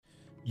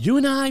You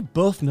and I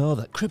both know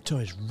that crypto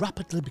is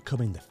rapidly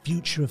becoming the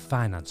future of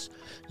finance.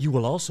 You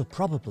will also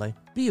probably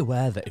be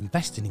aware that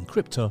investing in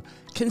crypto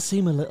can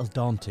seem a little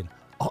daunting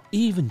or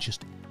even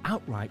just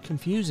outright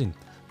confusing.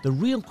 The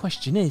real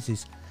question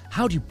is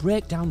how do you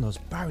break down those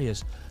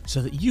barriers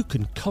so that you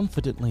can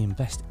confidently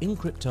invest in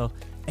crypto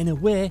in a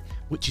way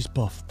which is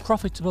both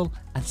profitable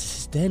and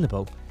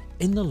sustainable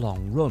in the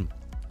long run?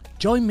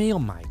 Join me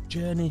on my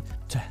journey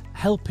to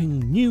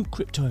helping new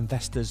crypto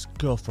investors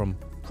go from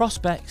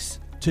prospects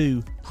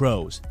to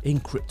pros in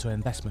crypto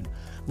investment.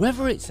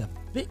 Whether it's a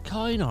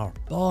Bitcoin or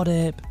Bored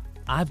Ape,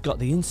 I've got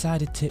the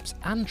insider tips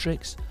and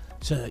tricks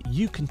so that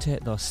you can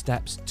take those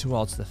steps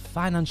towards the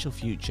financial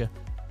future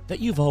that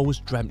you've always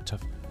dreamt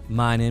of.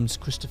 My name's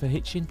Christopher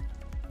Hitchin.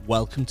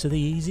 Welcome to the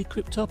Easy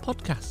Crypto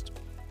Podcast.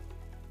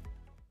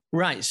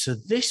 Right, so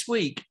this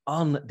week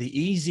on the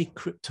Easy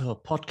Crypto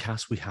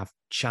Podcast, we have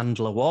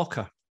Chandler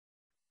Walker,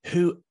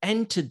 who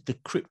entered the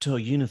crypto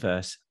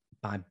universe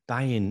by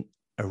buying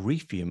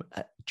Ethereum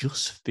at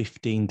just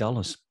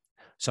 $15.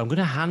 So I'm going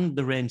to hand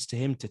the reins to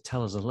him to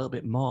tell us a little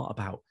bit more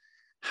about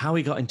how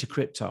he got into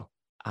crypto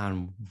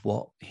and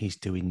what he's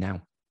doing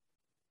now.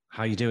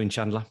 How are you doing,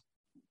 Chandler?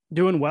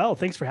 Doing well.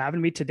 Thanks for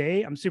having me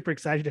today. I'm super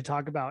excited to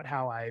talk about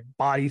how I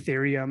bought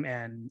Ethereum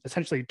and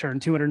essentially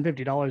turned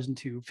 $250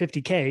 into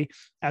 $50K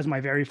as my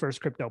very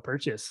first crypto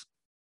purchase.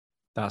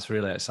 That's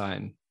really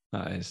exciting.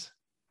 That is.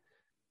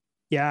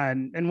 Yeah.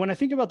 And when I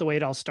think about the way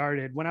it all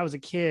started, when I was a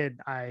kid,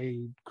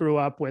 I grew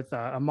up with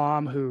a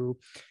mom who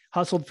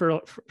hustled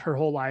for her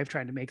whole life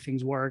trying to make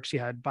things work. She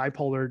had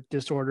bipolar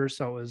disorder,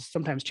 so it was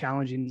sometimes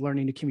challenging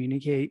learning to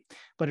communicate,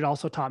 but it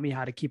also taught me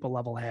how to keep a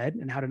level head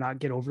and how to not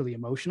get overly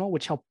emotional,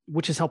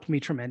 which has helped me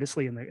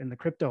tremendously in the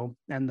crypto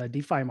and the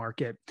DeFi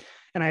market.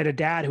 And I had a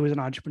dad who was an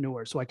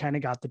entrepreneur, so I kind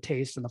of got the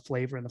taste and the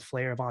flavor and the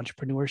flair of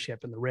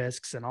entrepreneurship and the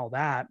risks and all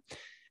that.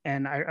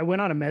 And I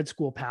went on a med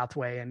school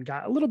pathway and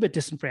got a little bit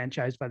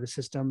disenfranchised by the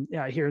system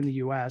here in the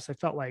US. I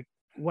felt like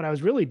what I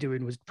was really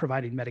doing was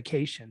providing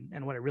medication,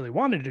 and what I really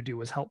wanted to do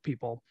was help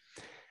people.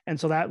 And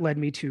so that led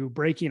me to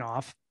breaking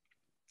off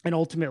and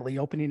ultimately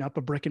opening up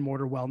a brick and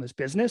mortar wellness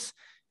business.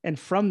 And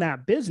from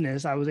that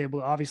business, I was able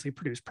to obviously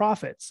produce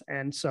profits.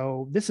 And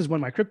so this is when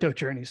my crypto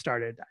journey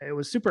started. It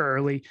was super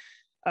early.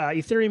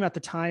 Ethereum at the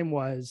time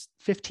was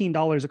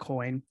 $15 a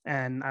coin.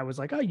 And I was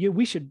like,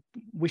 we should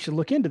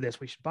look into this.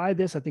 We should buy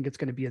this. I think it's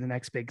going to be the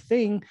next big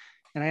thing.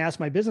 And I asked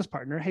my business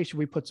partner, hey, should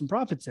we put some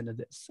profits into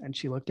this? And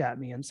she looked at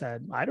me and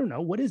said, I don't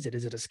know. What is it?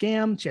 Is it a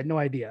scam? She had no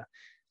idea.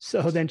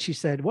 So then she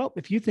said, well,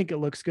 if you think it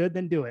looks good,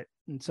 then do it.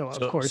 And so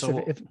of course,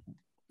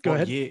 go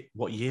ahead.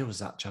 What year was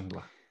that,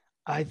 Chandler?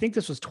 I think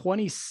this was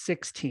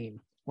 2016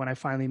 when I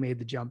finally made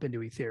the jump into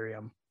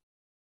Ethereum.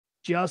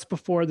 Just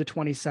before the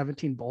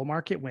 2017 bull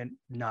market went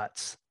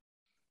nuts.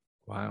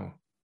 Wow.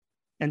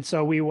 And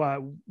so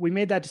we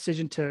made that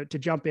decision to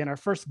jump in. Our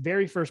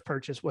very first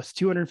purchase was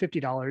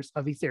 $250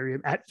 of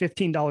Ethereum at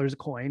 $15 a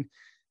coin.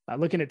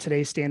 Looking at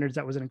today's standards,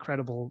 that was an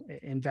incredible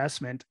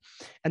investment.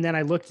 And then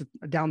I looked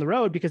down the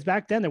road because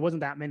back then there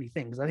wasn't that many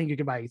things. I think you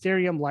could buy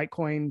Ethereum,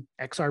 Litecoin,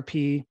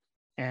 XRP,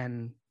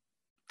 and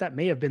that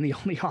may have been the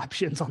only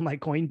options on like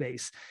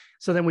Coinbase.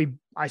 So then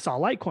I saw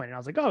Litecoin and I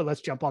was like, oh,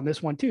 let's jump on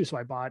this one too. So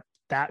I bought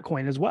that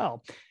coin as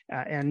well.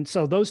 And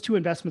so those two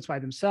investments by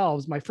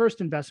themselves, my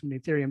first investment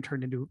in Ethereum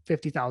turned into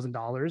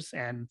 $50,000,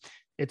 and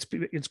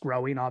it's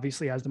growing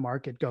obviously as the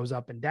market goes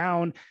up and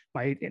down.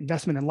 My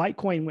investment in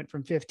Litecoin went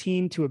from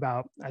 15 to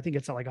about, I think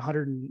it's at like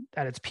 100,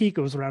 at its peak,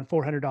 it was around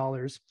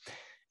 $400.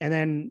 And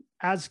then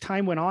as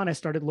time went on, I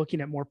started looking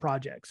at more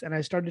projects, and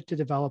I started to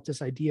develop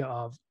this idea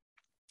of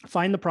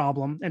find the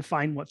problem and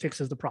find what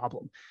fixes the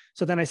problem.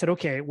 So then I said,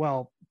 okay,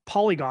 well,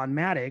 Polygon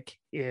Matic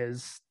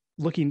is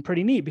looking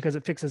pretty neat because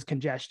it fixes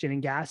congestion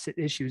and gas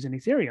issues in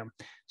Ethereum.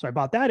 So I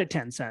bought that at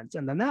 10 cents,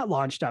 and then that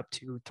launched up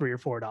to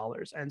 $3 or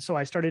 $4. And so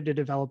I started to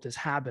develop this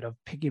habit of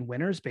picking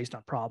winners based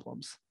on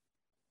problems.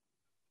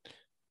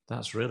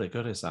 That's really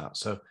good, is that?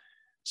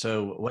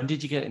 So when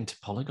did you get into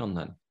Polygon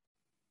then?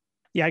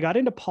 Yeah, I got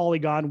into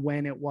Polygon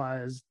when it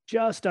was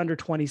just under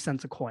 20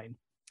 cents a coin.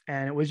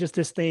 And it was just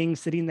this thing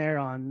sitting there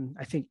on,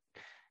 I think,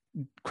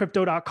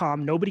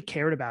 crypto.com. Nobody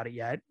cared about it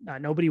yet.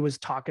 Nobody was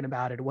talking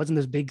about it. It wasn't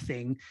this big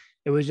thing.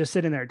 It was just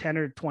sitting there, 10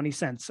 or 20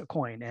 cents a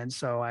coin. And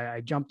so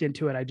I jumped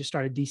into it. I just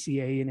started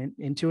DCAing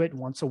into it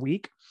once a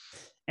week.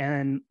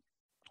 And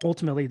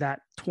ultimately that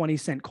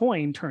 20-cent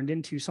coin turned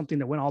into something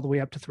that went all the way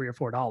up to $3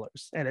 or $4.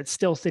 And it's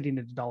still sitting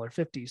at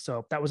 $1.50.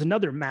 So that was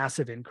another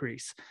massive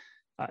increase.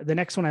 The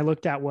next one I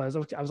looked at I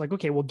was like,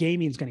 okay, well,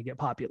 gaming is going to get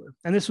popular.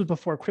 And this was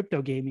before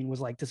crypto gaming was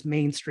like this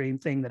mainstream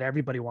thing that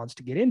everybody wants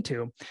to get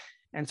into.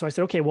 And so I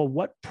said, okay, well,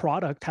 what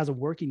product has a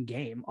working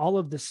game? All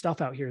of this stuff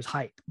out here is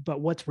hype,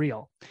 but what's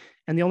real?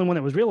 And the only one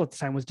that was real at the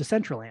time was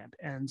Decentraland.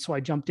 And so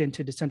I jumped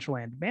into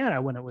Decentraland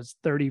Mana when it was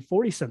 30,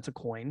 40 cents a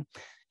coin.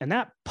 And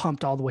that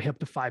pumped all the way up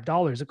to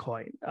 $5 a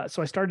coin.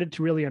 So I started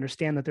to really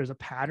understand that there's a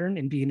pattern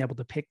in being able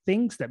to pick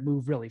things that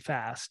move really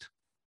fast.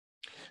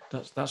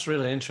 That's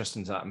really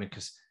interesting, Zach,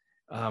 because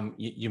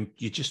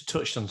you just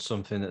touched on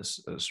something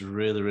that's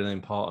really, really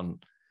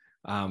important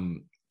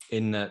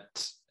in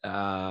that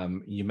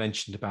you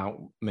mentioned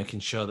about making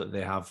sure that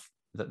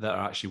that they're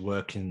actually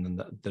working and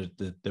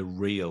that they're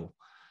real.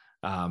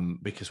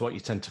 Because what you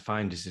tend to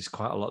find is there's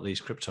quite a lot of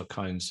these crypto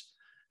coins,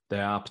 they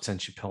are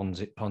potentially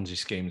Ponzi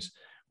schemes.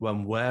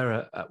 When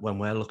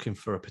we're looking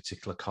for a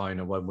particular coin,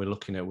 or when we're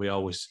looking at,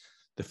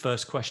 the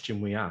first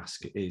question we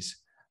ask is,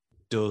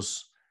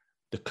 does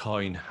the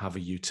coin have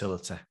a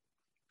utility?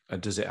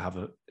 And does it have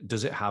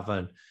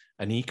an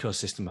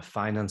ecosystem, a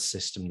finance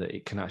system that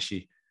it can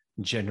actually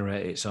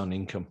generate its own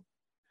income?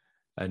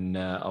 And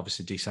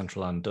obviously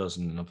Decentraland does,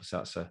 and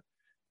obviously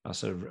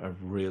that's a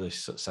really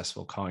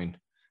successful coin.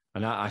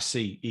 And I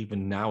see,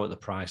 even now at the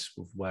price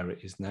of where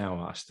it is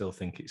now, I still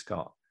think it's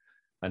got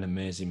an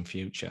amazing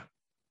future.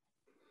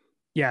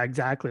 Yeah,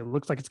 exactly. It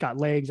looks like it's got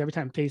legs. Every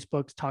time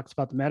Facebook talks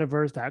about the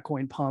metaverse, that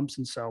coin pumps.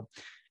 And so,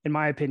 in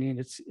my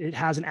opinion, it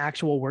has an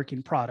actual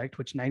working product,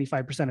 which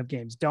 95% of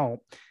games don't.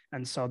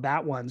 And so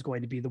that one's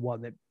going to be the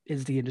one that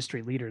is the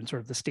industry leader and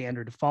sort of the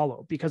standard to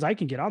follow, because I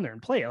can get on there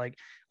and play it. Like,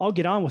 I'll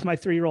get on with my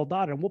 3-year-old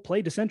daughter and we'll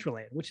play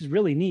Decentraland, which is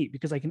really neat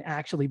because I can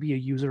actually be a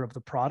user of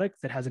the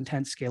product that has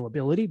intense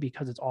scalability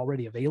because it's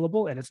already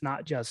available. And it's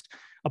not just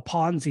a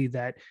Ponzi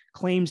that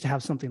claims to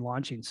have something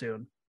launching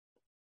soon.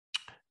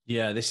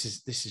 Yeah, this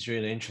is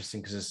really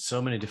interesting because there's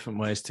so many different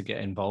ways to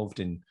get involved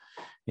in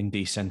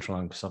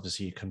Decentraland, because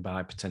obviously you can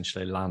buy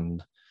potentially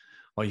land,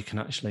 or you can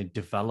actually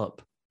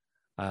develop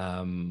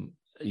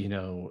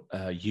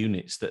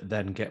units that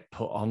then get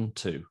put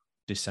onto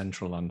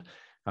Decentraland.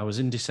 I was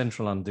in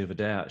Decentraland the other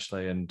day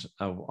actually, and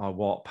I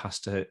walked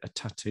past a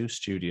tattoo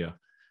studio,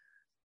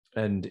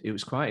 and it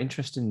was quite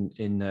interesting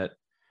in that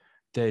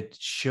they'd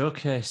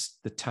showcased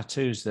the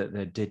tattoos that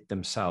they did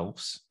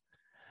themselves,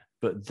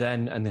 but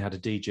then, and they had a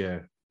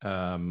DJ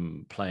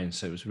playing,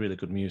 so it was really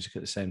good music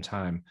at the same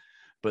time.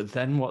 But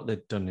then what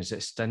they'd done is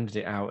extended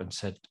it out and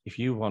said, if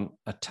you want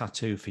a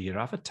tattoo for your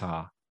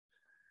avatar,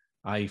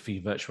 i.e. for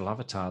your virtual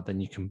avatar,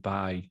 then you can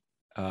buy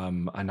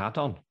an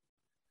add-on.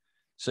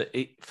 So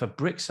for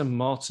bricks and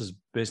mortars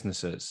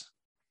businesses,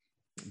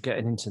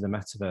 getting into the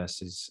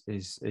metaverse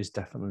is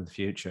definitely the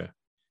future.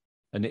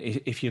 And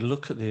if you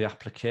look at the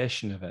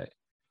application of it,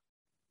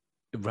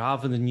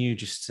 rather than you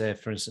just say,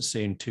 for instance,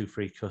 seeing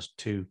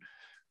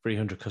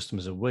 300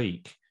 customers a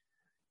week,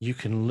 you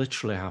can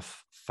literally have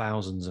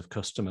thousands of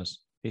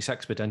customers. It's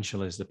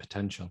exponential is the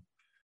potential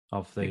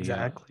of the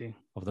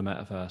of the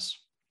metaverse.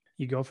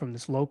 You go from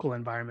this local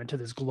environment to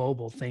this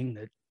global thing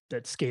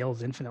that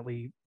scales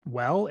infinitely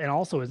well, and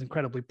also is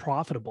incredibly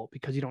profitable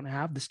because you don't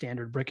have the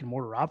standard brick and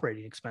mortar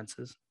operating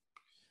expenses.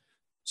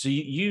 So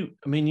you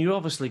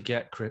obviously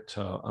get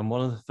crypto, and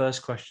one of the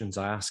first questions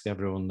I ask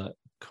everyone that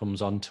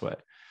comes onto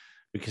it,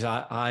 because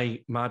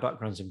my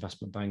background's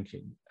investment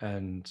banking,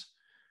 and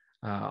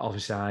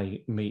obviously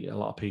I meet a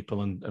lot of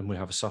people, and we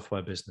have a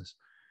software business.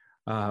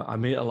 I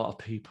meet a lot of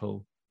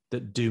people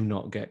that do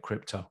not get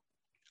crypto.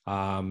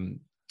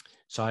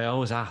 So I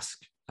always ask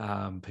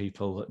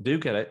people that do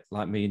get it,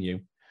 like me and you,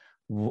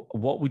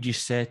 what would you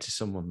say to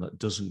someone that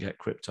doesn't get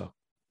crypto?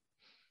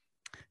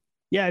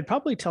 Yeah, I'd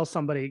probably tell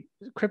somebody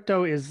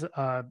crypto is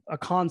a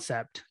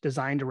concept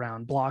designed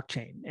around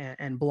blockchain,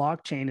 and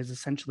blockchain is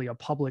essentially a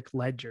public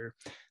ledger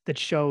that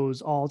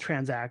shows all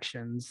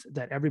transactions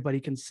that everybody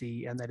can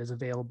see and that is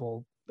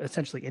available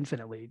essentially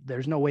infinitely.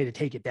 There's no way to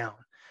take it down.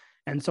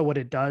 And so what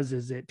it does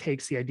is it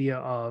takes the idea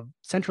of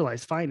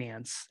centralized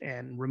finance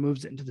and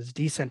removes it into this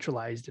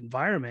decentralized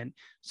environment.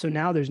 So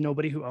now there's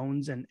nobody who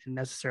owns and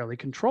necessarily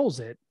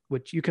controls it,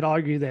 which you could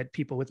argue that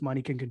people with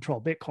money can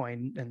control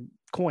Bitcoin and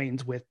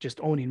coins with just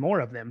owning more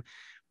of them.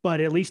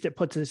 But at least it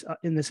puts us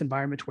in this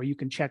environment where you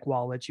can check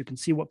wallets, you can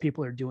see what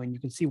people are doing, you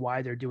can see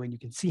why they're doing, you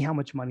can see how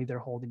much money they're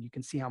holding, you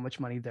can see how much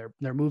money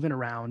they're moving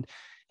around,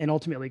 and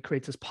ultimately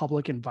creates this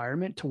public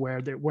environment to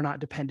where we're not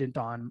dependent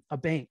on a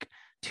bank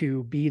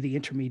to be the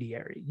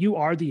intermediary. You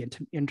are the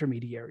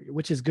intermediary,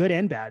 which is good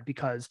and bad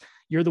because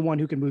you're the one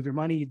who can move your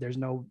money. There's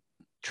no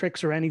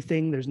tricks or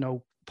anything. There's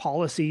no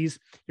policies.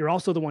 You're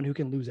also the one who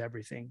can lose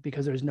everything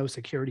because there's no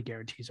security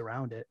guarantees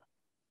around it.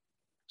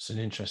 It's an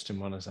interesting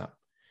one, is that?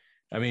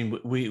 I mean,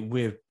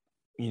 we've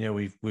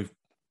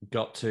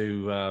got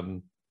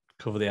to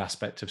cover the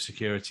aspect of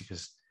security,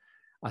 because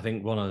I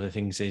think one of the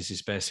things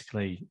is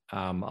basically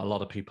a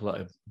lot of people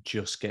that are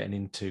just getting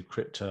into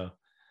crypto,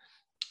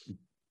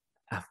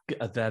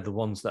 they're the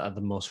ones that are the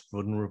most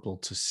vulnerable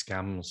to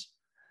scams.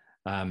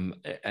 And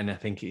I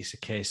think it's a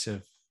case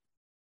of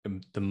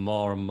the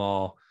more and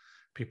more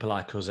people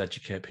like us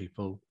educate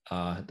people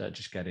that are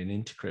just getting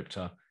into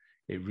crypto,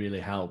 it really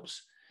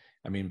helps.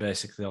 I mean,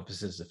 basically,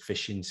 obviously, there's the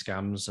phishing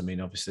scams. I mean,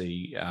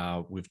 obviously,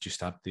 we've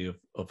just had the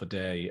other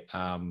day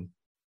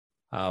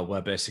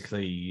where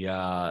basically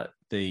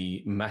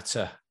the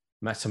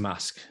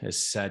MetaMask has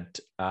said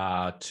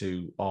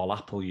to all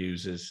Apple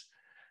users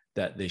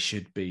that they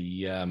should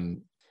be,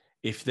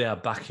 if they are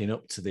backing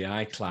up to the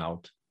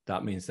iCloud,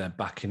 that means they're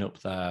backing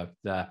up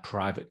their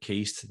private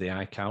keys to the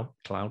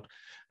iCloud.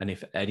 And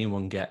if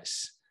anyone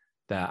gets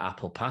their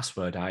Apple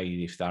password,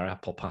 i.e. if their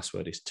Apple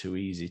password is too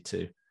easy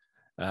to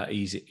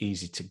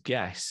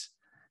guess,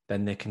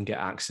 then they can get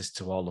access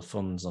to all the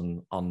funds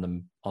on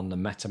the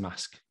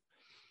MetaMask.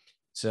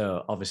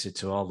 So obviously,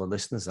 to all the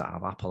listeners that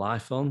have Apple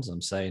iPhones,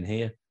 I'm saying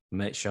here,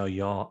 make sure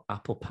your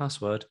Apple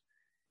password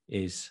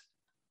is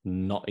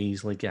not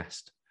easily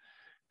guessed,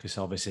 because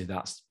obviously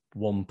that's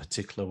one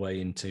particular way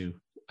into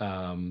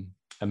a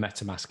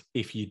MetaMask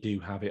if you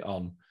do have it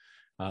on,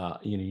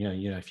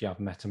 if you have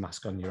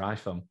MetaMask on your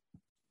iPhone.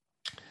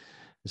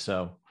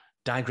 So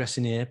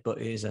digressing here, but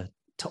it is a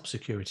top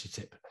security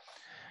tip.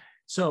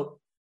 So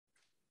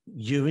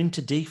you're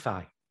into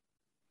DeFi.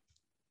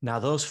 Now,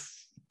 those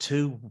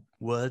two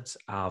words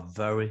are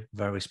very,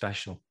 very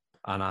special.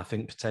 And I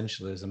think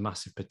potentially there's a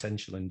massive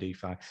potential in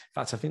DeFi. In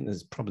fact, I think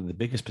there's probably the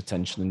biggest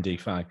potential in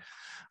DeFi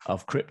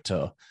of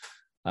crypto,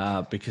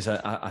 because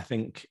I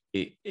think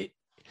the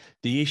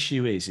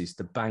issue is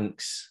the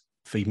banks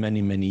for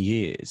many, many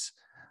years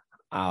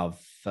have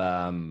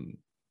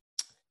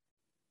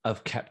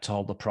kept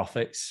all the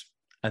profits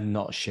and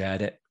not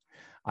shared it.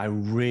 I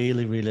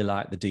really, really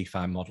like the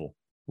DeFi model,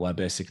 where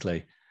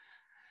basically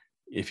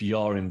if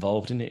you're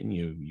involved in it and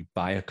you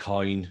buy a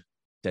coin,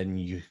 then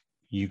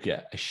you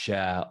get a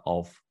share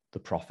of the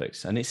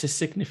profits, and it's a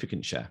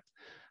significant share.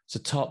 So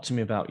talk to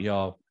me about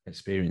your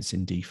experience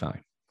in DeFi.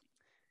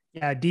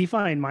 Yeah,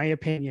 DeFi, in my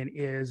opinion,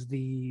 is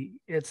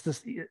it's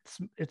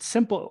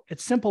simple.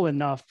 It's simple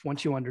enough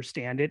once you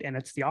understand it, and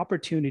it's the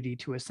opportunity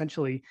to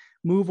essentially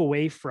move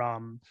away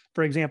from,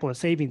 for example, a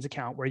savings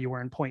account where you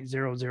earn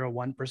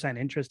 0.001%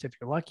 interest if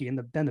you're lucky, and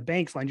then the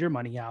banks lend your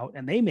money out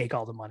and they make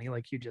all the money,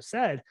 like you just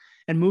said,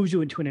 and moves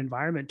you into an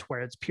environment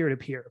where it's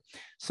peer-to-peer.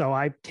 So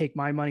I take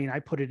my money and I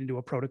put it into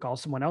a protocol.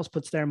 Someone else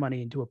puts their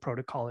money into a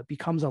protocol. It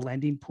becomes a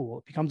lending pool.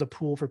 It becomes a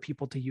pool for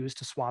people to use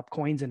to swap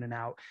coins in and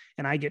out,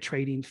 and I get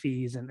trading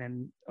fees and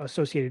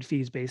associated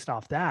fees based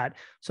off that.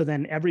 So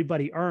then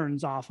everybody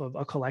earns off of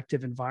a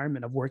collective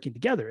environment of working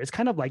together. It's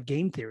kind of like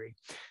game theory.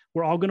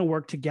 We're all going to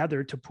work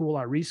together to pool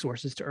our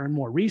resources to earn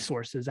more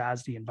resources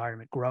as the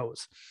environment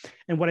grows.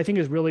 And what I think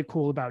is really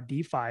cool about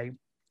DeFi,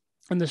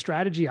 and the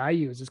strategy I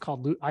use is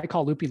I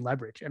call looping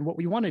leverage. And what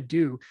we want to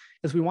do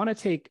is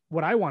take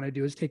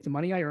the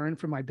money I earn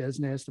from my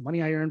business, the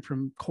money I earn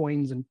from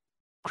coins and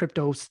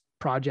crypto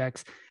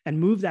projects, and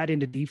move that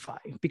into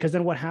DeFi. Because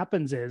then what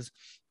happens is,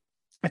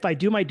 if I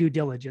do my due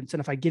diligence and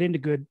if I get into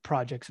good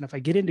projects and if I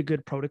get into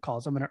good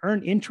protocols, I'm going to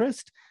earn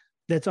interest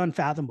that's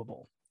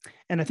unfathomable.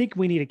 And I think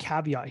we need a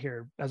caveat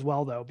here as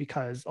well, though,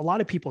 because a lot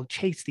of people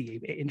chase the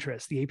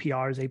interest, the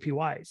APRs,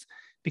 APYs,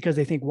 because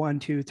they think 1,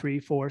 2, 3,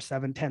 4,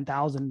 7,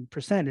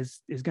 10,000%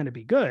 is going to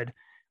be good.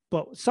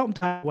 But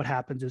sometimes what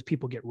happens is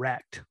people get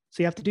wrecked.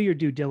 So you have to do your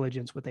due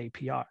diligence with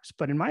APRs.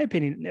 But in my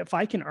opinion, if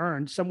I can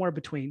earn somewhere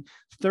between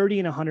 30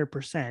 and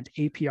 100%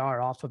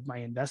 APR off of my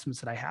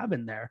investments that I have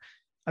in there,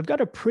 I've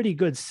got a pretty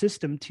good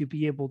system to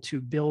be able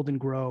to build and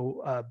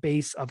grow a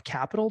base of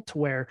capital to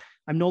where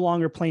I'm no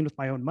longer playing with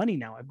my own money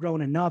now. I've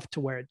grown enough to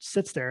where it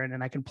sits there and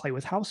then I can play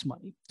with house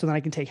money. So then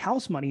I can take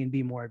house money and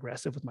be more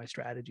aggressive with my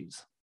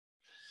strategies.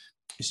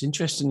 It's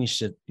interesting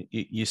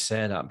you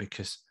say that,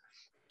 because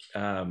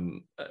a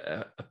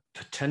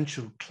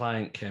potential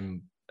client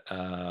came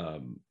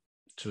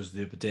to us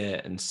the other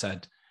day and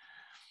said,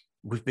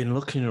 we've been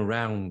looking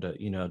around at,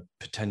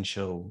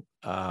 potential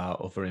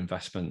other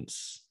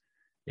investments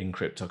in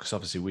crypto, because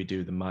obviously we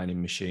do the mining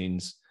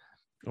machines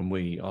and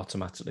we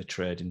automatically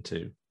trade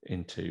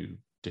into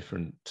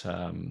different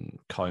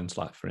coins,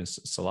 like for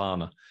instance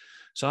Solana.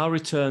 So our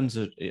returns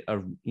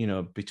are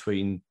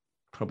between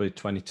probably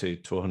 22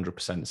 to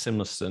 100%,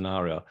 similar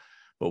scenario.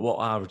 But what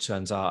our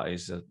returns are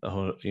is like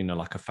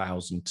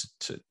 1,000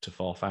 to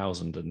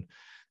 4,000, and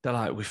they're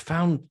like, we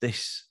found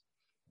this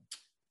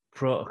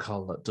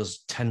protocol that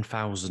does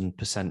 10,000%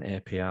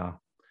 APR,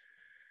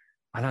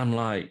 and I'm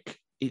like,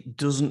 it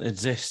doesn't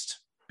exist.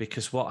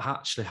 Because what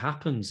actually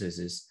happens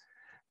is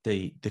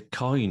the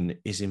coin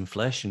is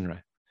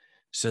inflationary.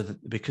 So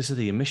that because of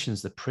the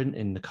emissions, they're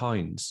printing the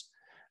coins.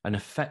 And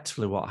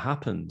effectively what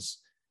happens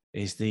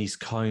is these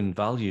coin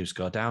values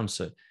go down.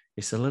 So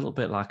it's a little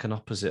bit like an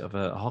opposite of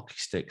a hockey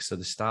stick. So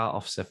they start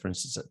off, say, for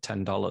instance, at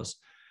 $10,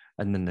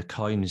 and then the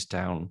coin is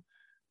down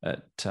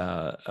at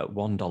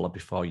 $1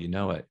 before you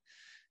know it.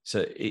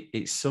 So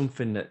it's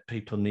something that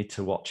people need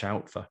to watch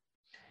out for.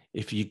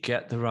 If you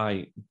get the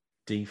right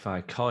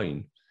DeFi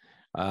coin,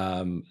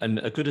 and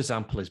a good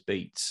example is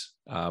Beats.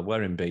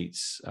 We're in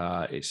Beats.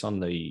 It's on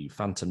the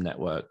Phantom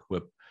network.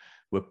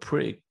 We're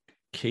pretty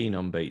keen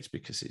on Beats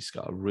because it's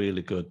got a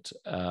really good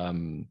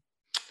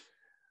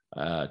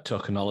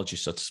tokenology,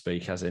 so to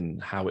speak, as in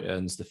how it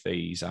earns the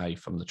fees, i.e.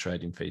 from the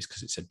trading fees,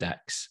 because it's a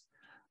DEX,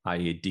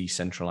 i.e. a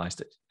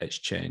decentralized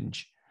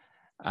exchange.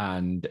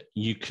 And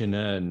you can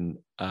earn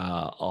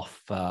off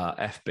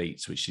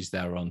FBeats, which is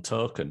their own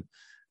token,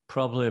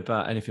 probably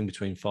about anything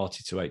between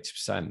 40 to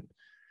 80%.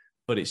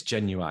 But it's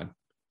genuine,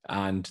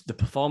 and the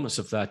performance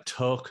of their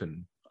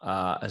token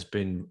has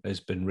been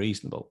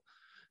reasonable.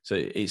 So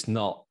it's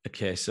not a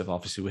case of,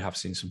 obviously we have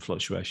seen some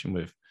fluctuation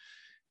with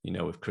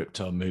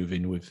crypto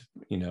moving with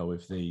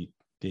the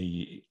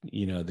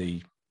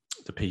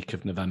peak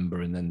of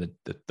November and then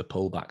the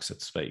pullback, so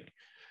to speak.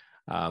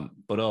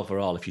 But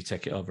overall, if you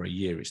take it over a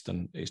year, it's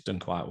done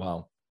quite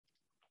well.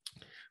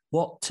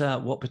 What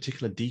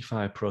particular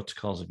DeFi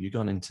protocols have you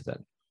gone into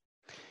then?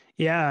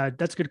 Yeah,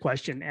 that's a good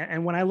question.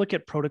 And when I look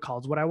at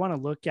protocols, what I want to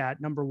look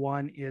at, number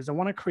one, is I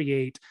want to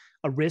create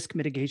a risk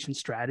mitigation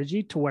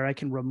strategy to where I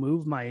can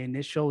remove my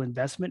initial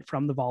investment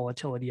from the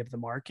volatility of the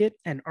market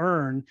and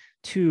earn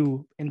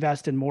to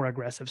invest in more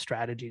aggressive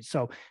strategies.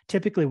 So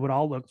typically what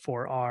I'll look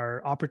for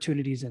are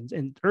opportunities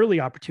and early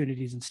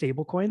opportunities in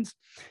stable coins.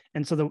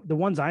 And so the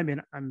ones I'm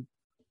in, I'm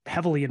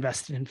heavily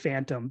invested in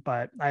Phantom,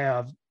 but I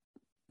have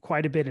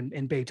quite a bit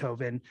in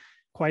Beethoven,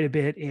 quite a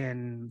bit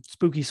in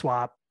Spooky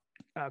Swap,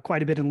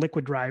 quite a bit in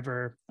Liquid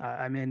Driver.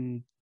 I'm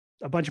in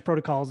a bunch of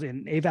protocols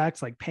in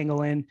AVAX like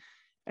Pangolin.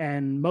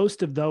 And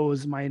most of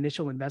those, my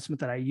initial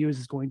investment that I use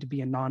is going to be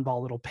in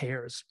non-volatile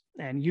pairs.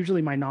 And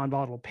usually my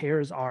non-volatile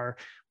pairs are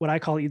what I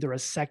call either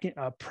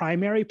a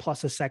primary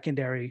plus a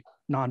secondary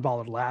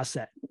non-volatile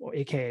asset, or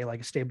AKA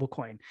like a stable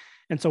coin.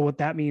 And so what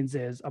that means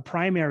is a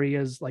primary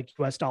is like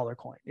US dollar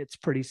coin. It's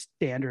pretty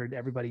standard.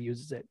 Everybody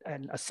uses it.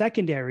 And a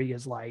secondary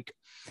is like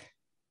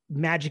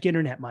magic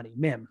internet money,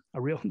 MIM,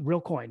 a real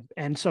coin.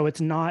 And so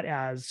it's not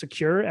as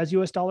secure as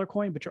US dollar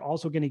coin, but you're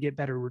also going to get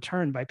better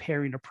return by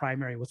pairing a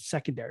primary with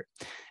secondary.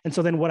 And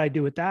so then what I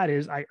do with that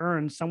is I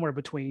earn somewhere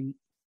between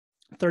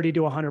 30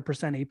 to 100%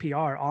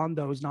 APR on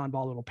those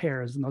non-volatile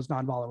pairs and those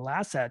non-volatile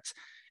assets.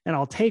 And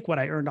I'll take what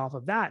I earned off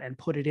of that and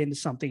put it into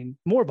something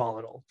more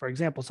volatile. For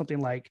example, something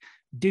like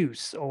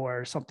Deuce,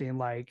 or something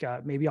like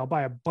maybe I'll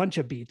buy a bunch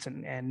of beats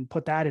and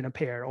put that in a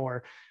pair,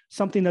 or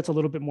something that's a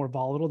little bit more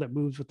volatile that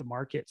moves with the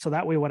market. So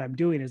that way what I'm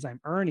doing is I'm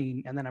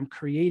earning and then I'm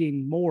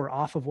creating more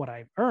off of what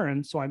I've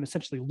earned. So I'm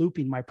essentially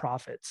looping my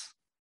profits.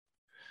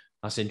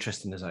 That's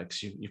interesting, is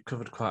that you've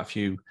covered quite a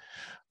few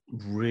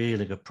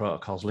really good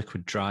protocols.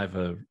 Liquid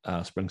Driver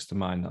springs to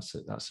mind.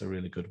 That's a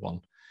really good one.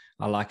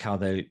 I like how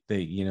they've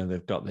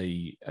got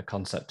a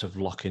concept of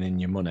locking in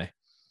your money,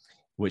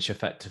 which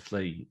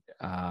effectively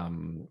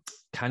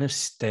kind of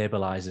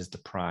stabilizes the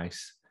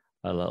price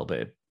a little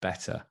bit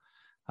better,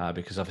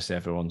 because obviously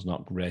everyone's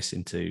not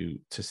racing to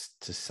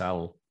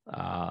sell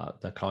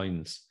their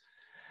coins.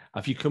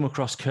 Have you come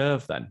across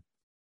Curve then?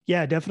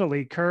 Yeah,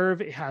 definitely.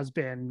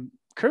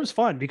 Curve's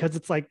fun because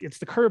it's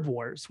the curve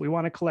wars. We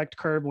want to collect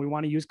curve. We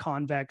want to use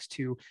convex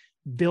to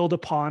build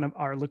upon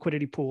our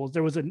liquidity pools.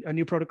 There was a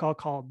new protocol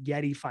called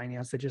Yeti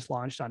Finance that just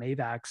launched on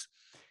AVAX,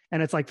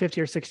 and it's like 50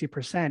 or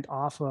 60%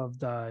 off of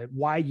the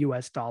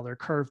US dollar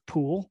curve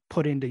pool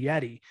put into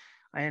Yeti.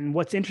 And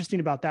what's interesting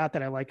about that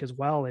I like as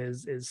well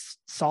is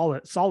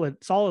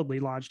solidly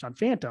launched on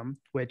Phantom,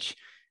 which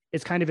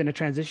is kind of in a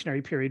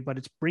transitionary period, but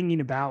it's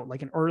bringing about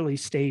like an early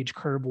stage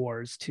curve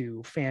wars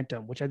to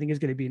Phantom, which I think is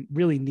going to be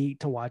really neat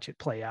to watch it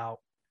play out.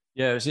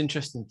 Yeah, it was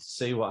interesting to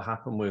see what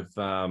happened with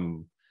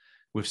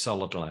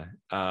Solidly.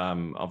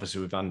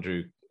 Obviously with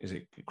Andrew, is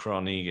it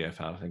Kroniger,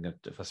 if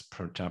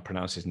I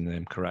pronounce his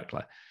name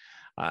correctly.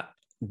 I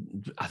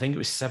think it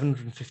was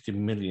 750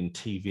 million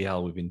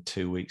TVL within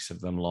 2 weeks of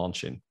them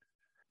launching.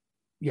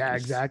 Yeah,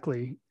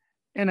 exactly.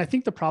 And I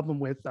think the problem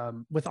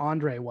with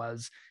Andre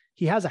was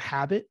he has a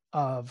habit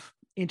of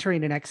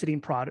entering and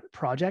exiting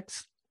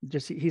projects.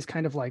 He's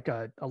kind of like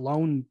a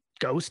lone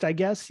ghost, I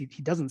guess. He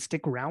doesn't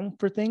stick around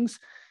for things.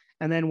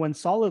 And then when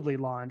Solidly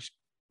launched,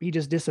 he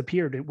just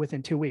disappeared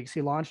within 2 weeks.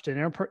 He launched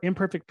an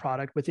imperfect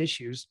product with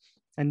issues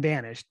and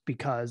vanished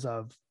because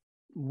of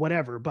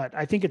whatever. But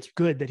I think it's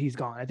good that he's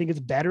gone. I think it's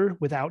better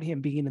without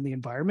him being in the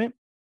environment,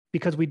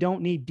 because we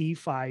don't need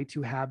DeFi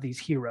to have these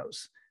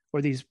heroes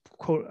or these,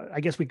 quote,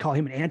 I guess we'd call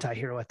him an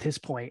anti-hero at this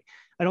point.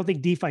 I don't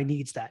think DeFi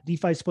needs that.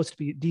 DeFi is supposed to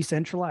be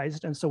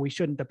decentralized. And so we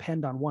shouldn't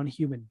depend on one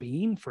human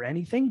being for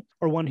anything,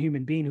 or one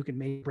human being who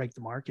can break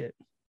the market.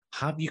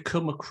 Have you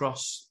come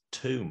across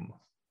Tomb?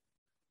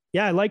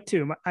 Yeah, I like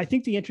Tomb. I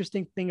think the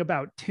interesting thing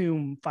about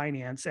Tomb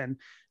Finance, and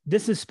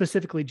this is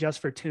specifically just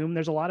for Tomb,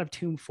 there's a lot of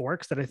Tomb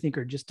forks that I think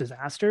are just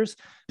disasters.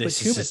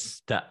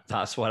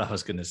 That's what I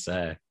was going to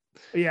say.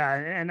 Yeah,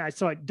 and I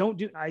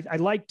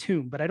like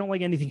Tomb, but I don't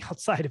like anything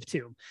outside of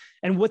Tomb.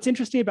 And what's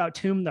interesting about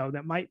Tomb, though,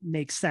 that might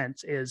make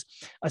sense is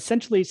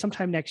essentially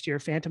sometime next year,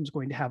 Phantom's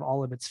going to have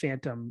all of its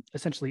Phantom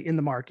essentially in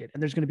the market,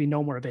 and there's going to be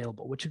no more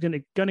available, which is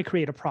going to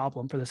create a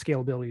problem for the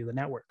scalability of the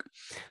network.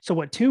 So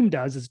what Tomb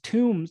does is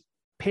Tomb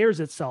pairs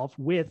itself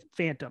with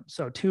Phantom.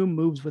 So Tomb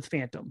moves with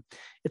Phantom.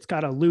 It's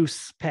got a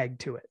loose peg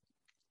to it.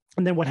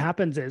 And then what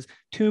happens is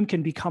Tomb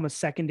can become a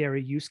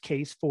secondary use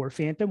case for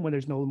Phantom when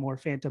there's no more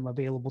Phantom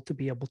available to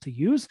be able to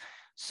use.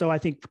 So I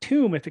think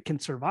Tomb, if it can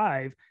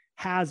survive,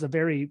 has a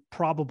very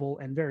probable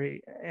and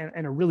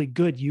a really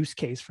good use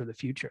case for the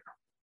future.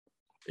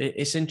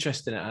 It's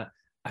interesting. I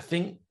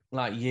think,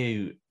 like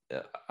you,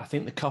 I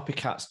think the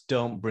copycats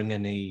don't bring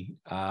any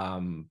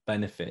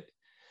benefit.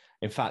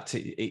 In fact,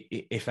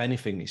 if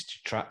anything, it's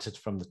detracted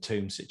from the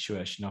Tomb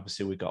situation.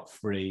 Obviously, we got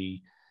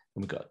Free,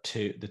 and we got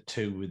the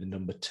two with the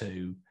number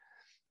 2.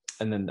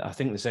 And then I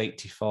think there's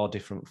 84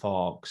 different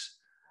forks.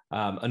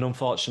 And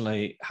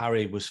unfortunately,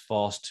 Harry was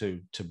forced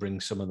to bring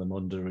some of them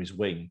under his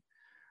wing.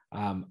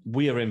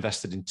 We are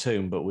invested in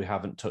Tomb, but we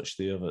haven't touched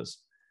the others.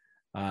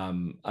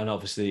 And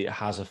obviously it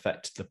has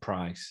affected the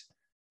price,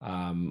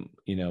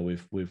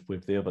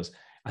 with the others.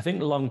 I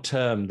think long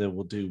term they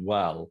will do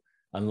well,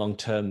 and long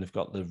term they've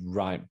got the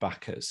right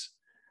backers.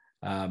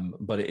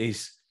 But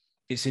it's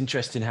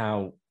interesting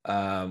how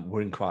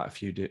we're in quite a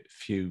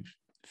few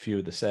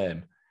of the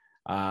same,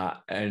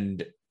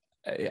 and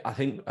I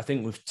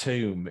think with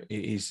Tomb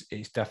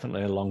it's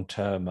definitely a long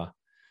termer,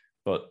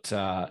 but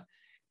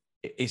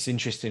it's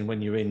interesting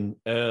when you're in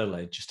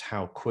early just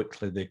how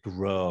quickly they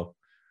grow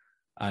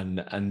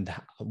and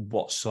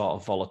what sort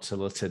of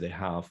volatility they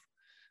have.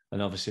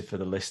 And obviously for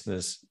the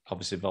listeners,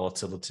 obviously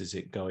volatility is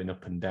it going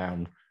up and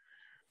down.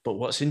 But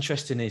what's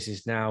interesting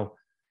is now,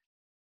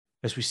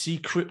 as we see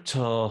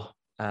crypto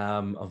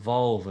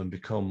evolve and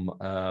become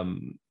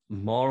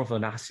more of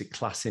an asset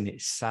class in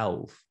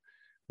itself,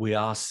 we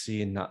are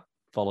seeing that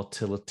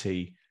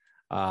volatility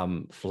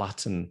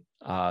flatten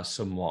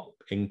somewhat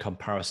in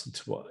comparison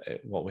to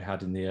what we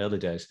had in the early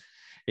days.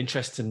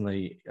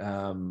 Interestingly,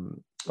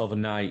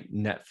 overnight,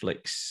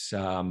 Netflix,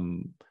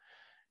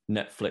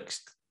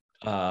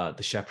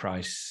 the share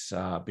price,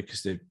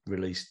 because they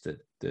released that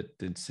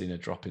they'd seen a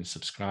drop in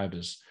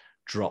subscribers,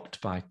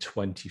 dropped by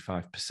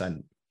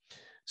 25%.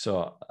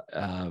 So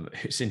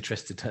it's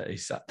interesting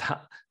is that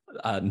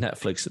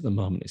Netflix at the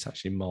moment is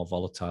actually more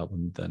volatile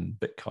than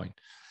Bitcoin.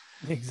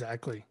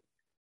 Exactly.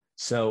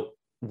 So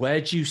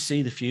where do you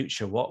see the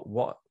future?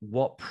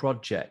 What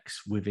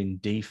projects within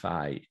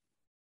DeFi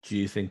do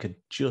you think are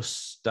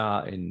just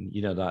starting,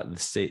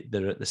 that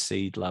they're at the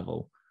seed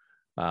level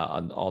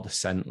or the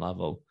cent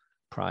level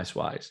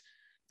price-wise,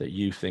 that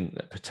you think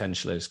that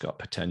potentially has got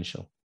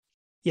potential?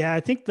 Yeah, I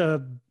think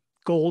the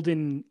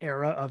golden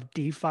era of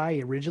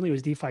DeFi originally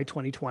was DeFi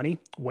 2020,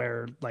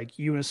 where like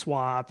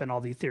Uniswap and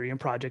all the Ethereum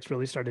projects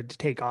really started to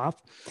take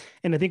off.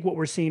 And I think what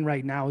we're seeing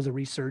right now is a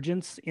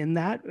resurgence in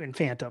that in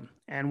Phantom.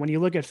 And when you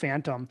look at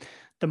Phantom,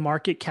 the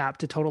market cap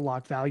to total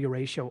lock value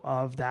ratio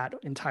of that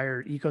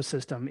entire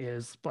ecosystem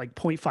is like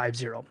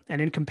 0.50.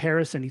 And in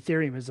comparison,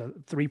 Ethereum is a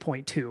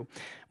 3.2.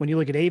 When you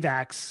look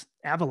at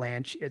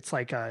Avalanche, it's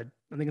like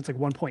I think it's like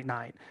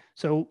 1.9.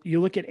 So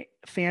you look at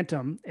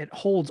Phantom, it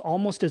holds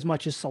almost as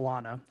much as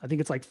Solana. I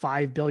think it's like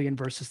 5 billion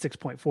versus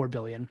 6.4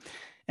 billion.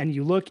 And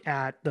you look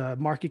at the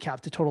market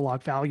cap to total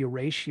lock value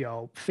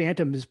ratio,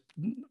 Phantom is,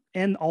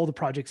 and all the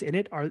projects in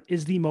it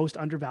is the most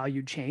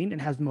undervalued chain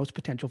and has the most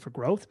potential for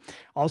growth.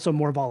 Also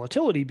more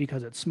volatility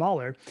because it's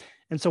smaller.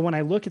 And so when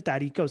I look at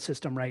that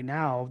ecosystem right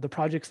now, the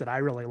projects that I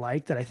really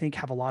like that I think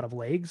have a lot of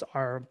legs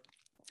are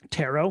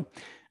Taro.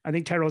 I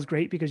think Taro is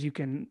great because you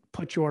can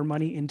put your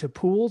money into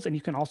pools and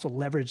you can also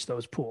leverage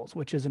those pools,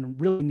 which is a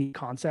really neat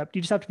concept.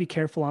 You just have to be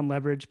careful on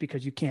leverage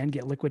because you can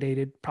get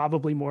liquidated,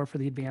 probably more for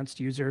the advanced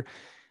user.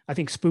 I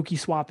think Spooky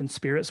Swap and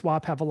Spirit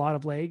Swap have a lot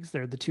of legs.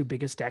 They're the two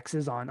biggest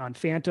DEXs on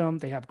Phantom.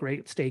 They have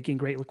great staking,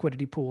 great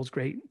liquidity pools,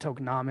 great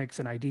tokenomics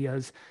and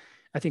ideas.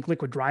 I think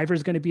Liquid Driver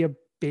is going to be a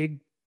big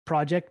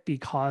project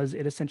because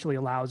it essentially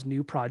allows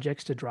new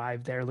projects to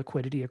drive their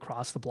liquidity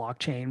across the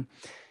blockchain.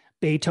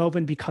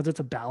 Beethoven, because it's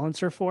a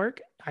balancer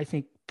fork, I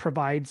think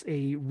provides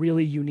a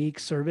really unique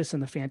service in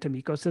the Phantom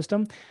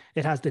ecosystem.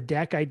 It has the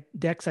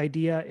DEX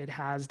idea, it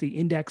has the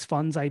index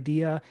funds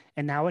idea,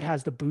 and now it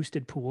has the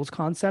boosted pools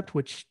concept,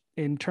 which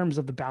in terms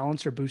of the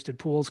balancer boosted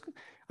pools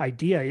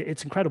idea,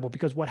 it's incredible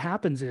because what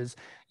happens is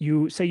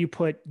you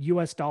put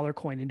US dollar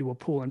coin into a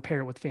pool and pair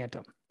it with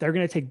Phantom. They're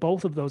going to take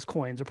both of those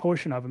coins, a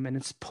portion of them, and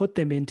it's put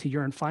them into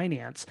Yearn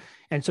Finance.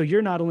 And so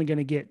you're not only going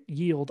to get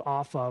yield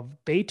off of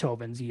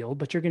Beethoven's yield,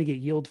 but you're going to get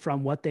yield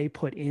from what they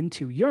put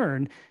into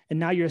Yearn. And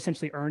now you're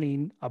essentially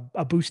earning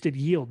a boosted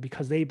yield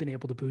because they've been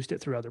able to boost it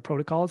through other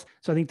protocols.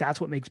 So I think that's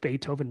what makes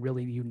Beethoven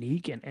really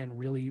unique and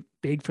really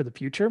big for the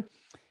future.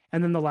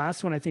 And then the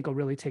last one I think will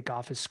really take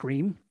off is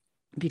Scream,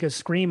 because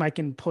Scream, I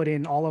can put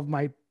in all of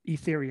my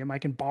Ethereum, I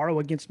can borrow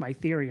against my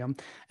Ethereum.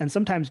 And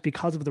sometimes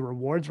because of the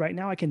rewards right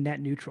now, I can net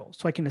neutral.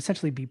 So I can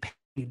essentially be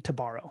paid to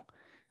borrow.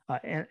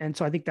 And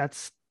so I think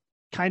that's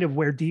kind of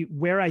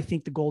where I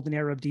think the golden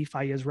era of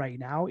DeFi is right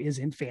now is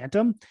in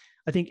Phantom.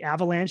 I think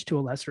Avalanche to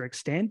a lesser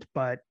extent,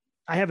 but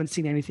I haven't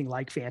seen anything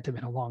like Phantom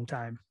in a long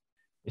time.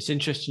 It's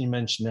interesting you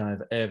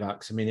mentioned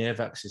AVAX. I mean,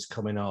 AVAX is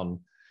coming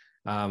on.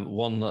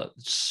 One that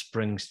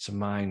springs to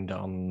mind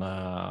on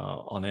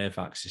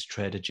AVAX is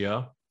Trader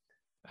Joe,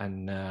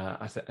 and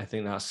I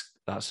think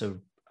that's a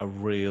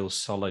real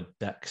solid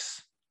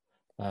DEX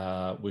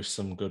with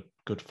some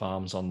good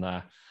farms on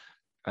there,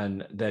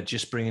 and they're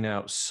just bringing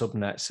out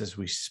subnets as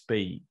we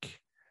speak.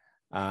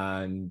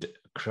 And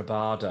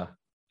Krabada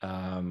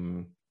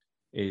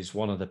is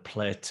one of the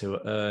play to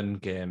earn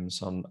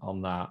games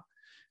on that,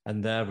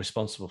 and they're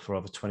responsible for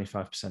over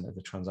 25% of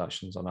the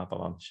transactions on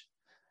Avalanche.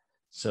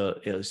 So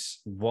it's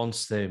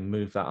once they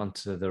move that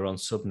onto their own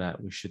subnet,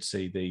 we should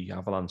see the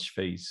Avalanche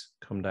fees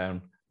come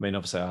down. I mean,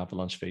 obviously,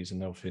 Avalanche fees are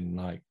nothing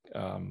like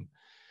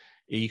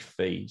ETH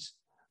fees,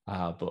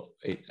 but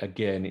I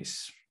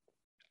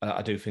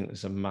do think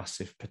there's a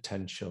massive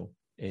potential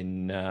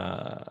in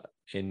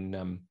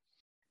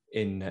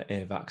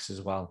AVAX as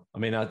well. I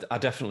mean, I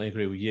definitely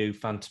agree with you.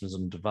 Phantom's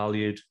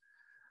undervalued.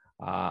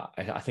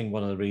 I think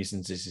one of the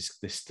reasons is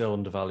they still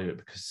undervalue it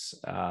because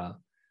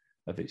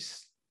of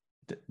its.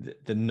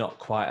 They're not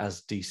quite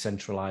as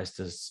decentralized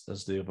as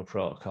the other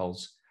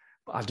protocols.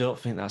 But I don't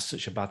think that's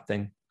such a bad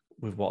thing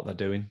with what they're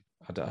doing.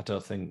 I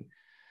don't think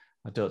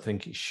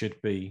it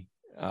should be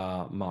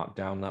marked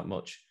down that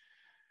much.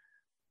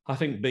 I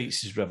think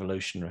Beats is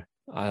revolutionary.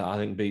 I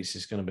think Beats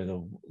is going to be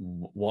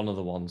one of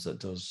the ones that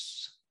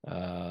does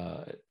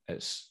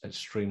it's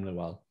extremely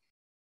well.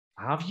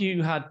 Have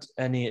you had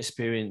any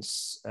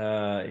experience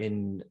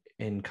in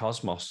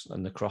Cosmos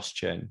and the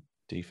cross-chain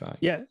DeFi?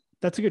 Yeah,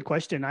 that's a good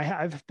question.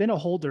 I've been a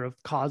holder of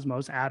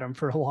Cosmos Atom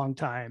for a long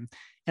time,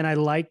 and I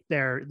like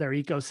their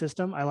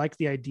ecosystem. I like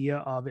the idea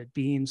of it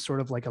being sort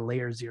of like a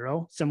layer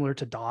zero, similar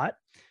to DOT.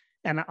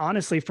 And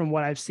honestly, from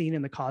what I've seen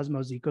in the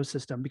Cosmos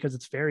ecosystem, because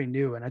it's very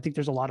new, and I think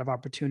there's a lot of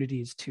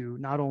opportunities to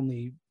not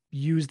only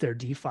use their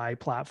DeFi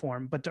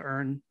platform, but to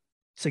earn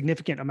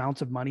significant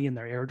amounts of money in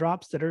their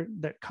airdrops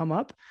that come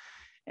up.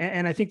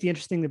 And I think the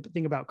interesting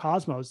thing about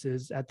Cosmos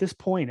is at this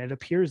point, it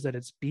appears that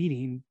it's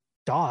beating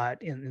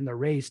DOT in the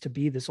race to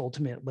be this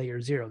ultimate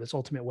layer zero, this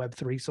ultimate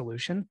Web3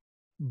 solution.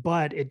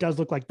 But it does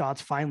look like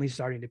DOT's finally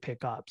starting to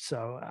pick up.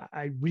 So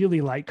I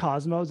really like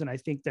Cosmos, and I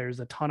think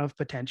there's a ton of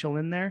potential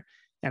in there.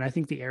 And I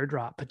think the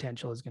airdrop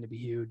potential is going to be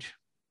huge.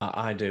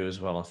 I do as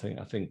well. I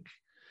think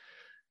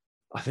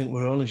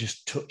we're only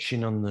just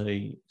touching on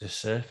the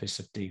surface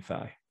of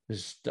DeFi.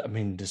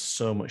 There's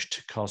so much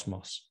to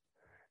Cosmos.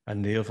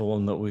 And the other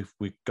one that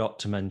we've got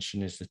to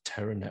mention is the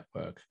Terra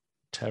network.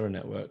 Terra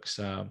networks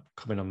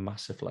coming on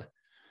massively.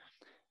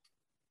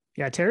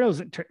 Yeah,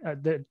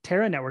 the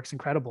Terra network's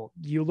incredible.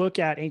 You look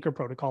at Anchor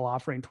Protocol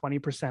offering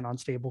 20% on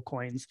stable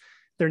coins.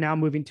 They're now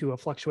moving to a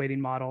fluctuating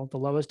model. The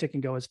lowest it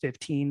can go is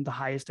 15. The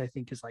highest, I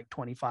think, is like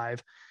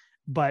 25.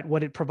 But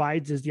what it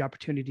provides is the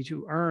opportunity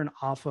to earn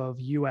off of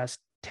US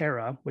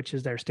Terra, which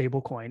is their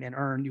stable coin, and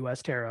earn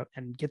US Terra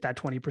and get that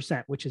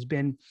 20%, which has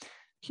been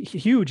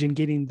huge in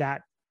getting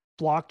that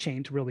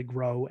blockchain to really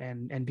grow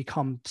and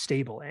become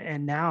stable.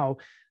 And now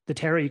the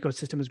Terra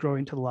ecosystem is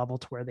growing to the level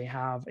to where they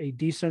have a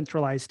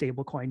decentralized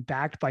stablecoin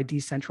backed by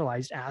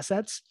decentralized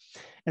assets.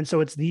 And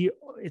so it's the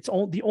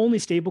only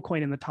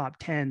stablecoin in the top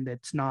 10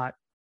 that's not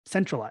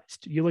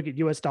centralized. You look at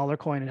US dollar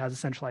coin, it has a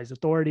centralized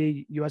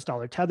authority. US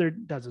dollar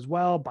tethered does as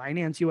well,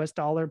 Binance US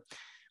dollar,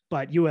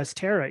 but US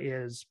Terra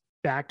is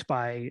backed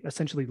by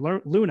essentially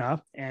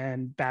Luna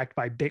and backed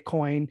by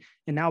Bitcoin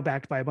and now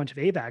backed by a bunch of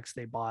AVAX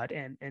they bought,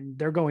 and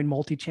they're going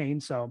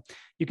multi-chain. So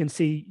you can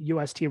see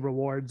UST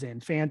rewards in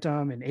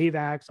Phantom and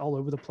AVAX all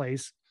over the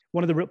place.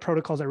 One of the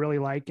protocols I really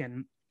like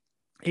in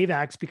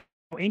AVAX, because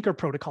Anchor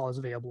Protocol is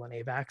available in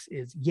AVAX,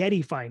 is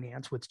Yeti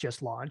Finance, which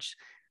just launched.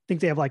 I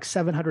think they have like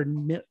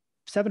 $750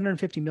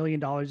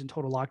 million in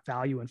total locked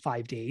value in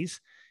 5 days,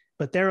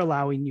 but they're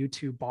allowing you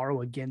to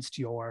borrow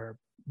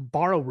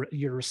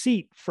your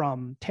receipt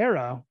from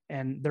Terra,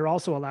 and they're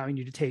also allowing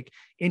you to take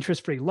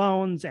interest-free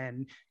loans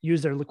and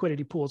use their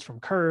liquidity pools from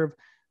Curve.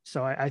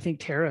 So I think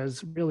Terra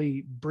is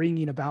really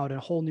bringing about a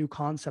whole new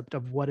concept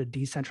of what a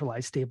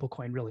decentralized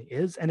stablecoin really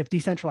is. And if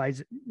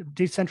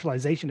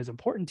decentralization is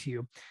important to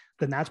you,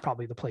 then that's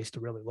probably the place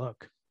to really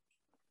look.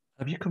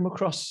 Have you come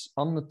across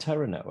on the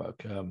Terra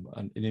network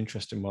an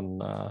interesting one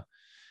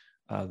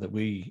that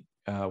we've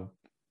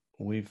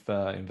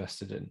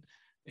invested in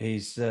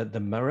is the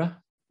Mirror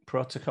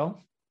protocol?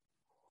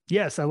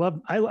 Yes, I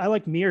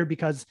like Mirror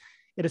because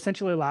it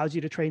essentially allows you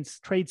to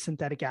trade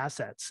synthetic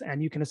assets,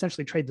 and you can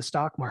essentially trade the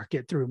stock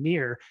market through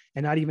Mirror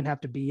and not even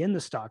have to be in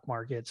the stock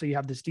market. So you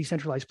have this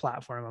decentralized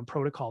platform and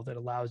protocol that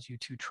allows you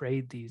to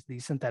trade these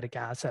synthetic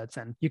assets,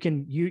 and you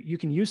can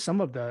use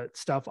some of the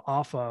stuff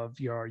off of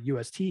your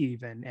UST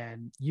even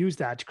and use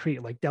that to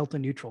create like delta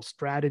neutral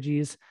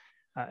strategies.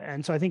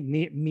 And so I think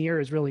Mirror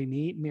is really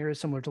neat. Mirror is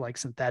similar to like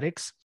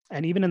synthetics.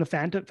 And even in the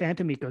Phantom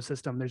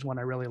ecosystem, there's one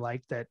I really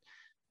like that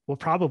will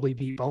probably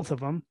beat both of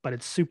them, but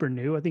it's super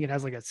new. I think it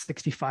has like a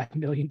 $65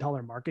 million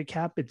market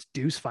cap. It's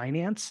Deuce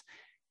Finance.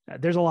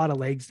 There's a lot of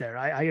legs there.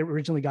 I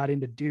originally got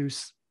into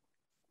Deuce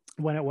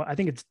when I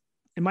think it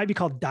might be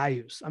called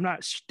Deus. I'm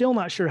still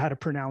not sure how to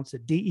pronounce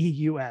it,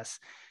 DEUS,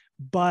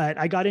 but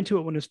I got into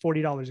it when it was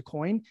 $40 a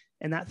coin,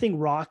 and that thing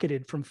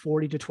rocketed from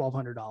 $40 to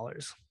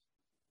 $1,200.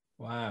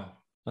 Wow,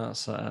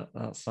 that's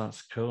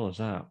cool as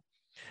that.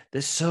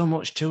 There's so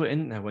much to it,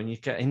 isn't there, when you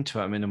get into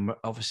it? I mean,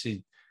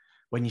 obviously,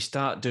 when you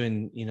start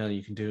doing,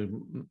 you can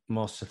do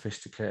more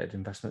sophisticated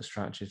investment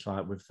strategies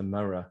like with the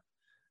Mirror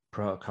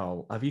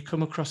protocol. Have you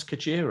come across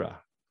Kajira?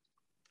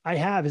 I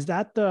have. Is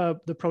that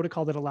the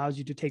protocol that allows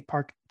you to take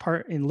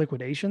part in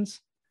liquidations?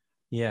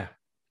 Yeah.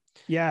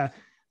 Yeah.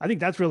 I think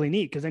that's really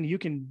neat because then you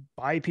can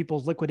buy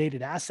people's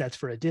liquidated assets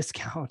for a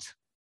discount.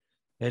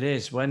 It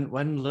is. When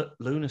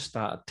Luna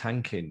started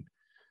tanking,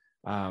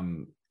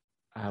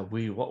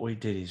 what we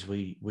did is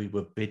we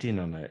were bidding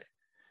on it,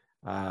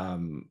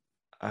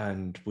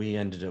 and we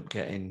ended up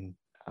getting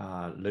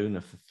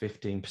Luna for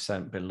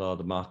 15% below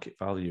the market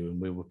value,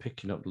 and we were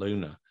picking up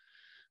Luna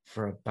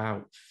for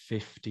about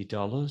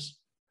 $50,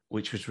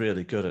 which was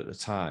really good at the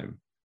time.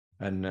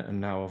 And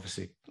now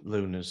obviously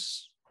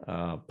Luna's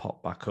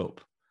popped back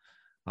up,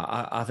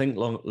 I think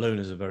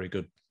Luna's a very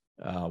good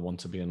one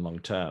to be in long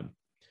term,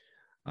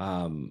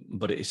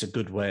 but it's a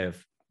good way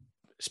of,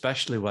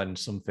 especially when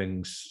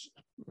something's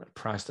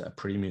priced at a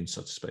premium,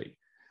 so to speak,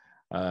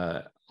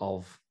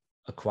 of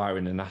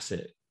acquiring an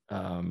asset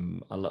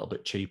a little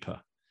bit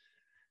cheaper.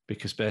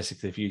 Because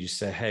basically, if you just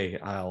say, "Hey,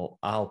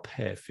 I'll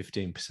pay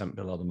 15%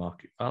 below the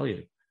market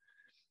value,"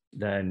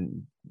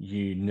 then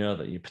you know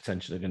that you're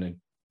potentially going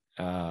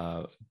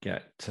to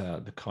get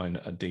the coin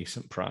at a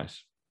decent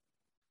price.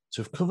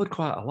 So we've covered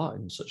quite a lot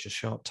in such a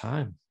short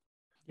time.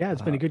 Yeah,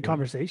 it's been a good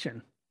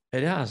conversation.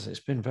 It has. It's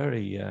been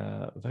very,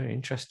 very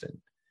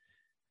interesting.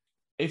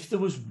 If there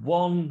was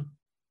one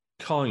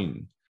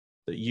coin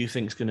that you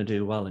think is going to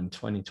do well in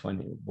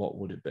 2020, what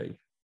would it be?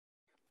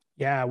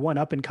 Yeah, one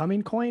up and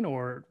coming coin,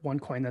 or one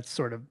coin that's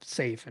sort of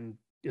safe and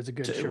is a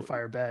good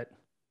surefire bet?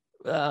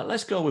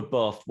 Let's go with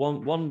both.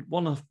 One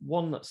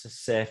that's a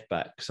safe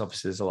bet, because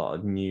obviously there's a lot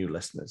of new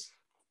listeners.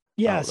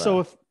 Yeah. So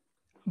if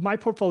my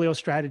portfolio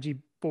strategy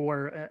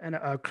for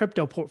a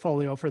crypto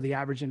portfolio for the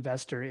average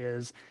investor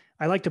is,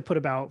 I like to put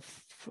about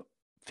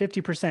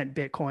 50%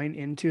 Bitcoin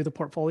into the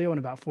portfolio and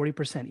about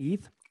 40%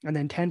 ETH, and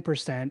then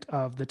 10%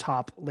 of the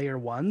top layer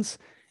ones,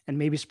 and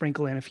maybe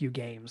sprinkle in a few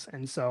games.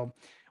 And so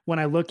when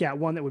I look at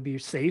one that would be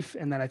safe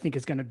and that I think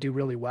is going to do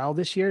really well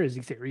this year is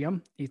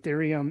Ethereum.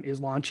 Ethereum is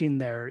launching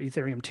their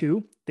Ethereum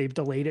 2. They've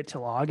delayed it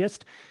till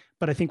August.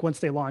 But I think once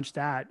they launch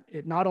that,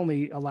 it not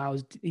only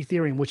allows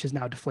Ethereum, which is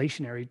now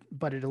deflationary,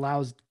 but it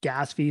allows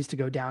gas fees to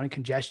go down and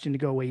congestion to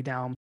go way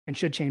down, and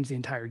should change the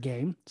entire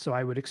game. So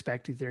I would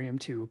expect Ethereum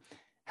to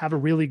have a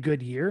really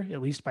good year,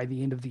 at least by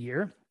the end of the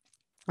year.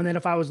 And then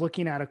if I was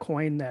looking at a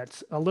coin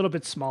that's a little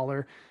bit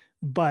smaller,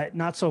 but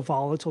not so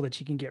volatile that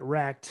you can get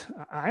wrecked,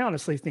 I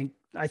honestly think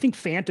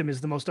Phantom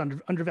is the most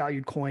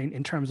undervalued coin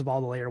in terms of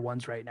all the layer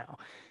ones right now.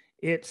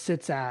 It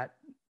sits at,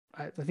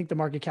 I think the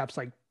market cap's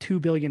like $2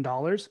 billion,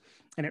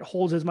 and it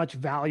holds as much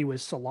value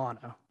as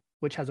Solana,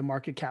 which has a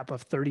market cap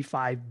of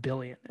 35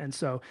 billion. And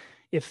so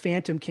if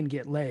Phantom can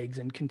get legs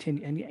and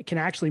continue and can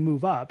actually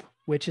move up,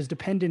 which is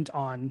dependent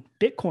on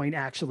Bitcoin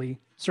actually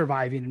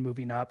surviving and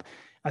moving up,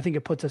 I think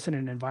it puts us in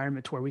an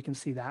environment where we can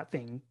see that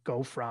thing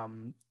go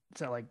from,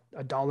 it's like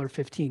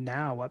 $1.15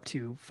 now up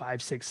to $5,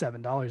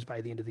 $6, $7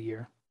 by the end of the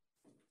year.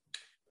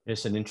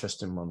 It's an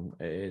interesting one.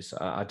 It is.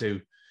 I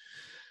do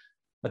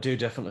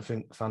definitely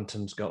think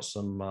Phantom's got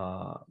some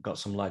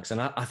legs, and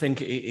I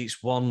think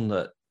it's one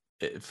that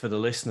for the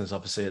listeners,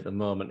 obviously at the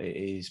moment it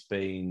is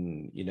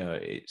being,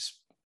 it's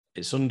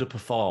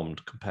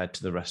underperformed compared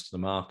to the rest of the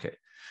market.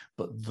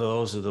 But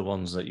those are the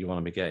ones that you want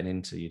to be getting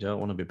into. You don't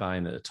want to be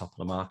buying at the top of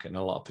the market, and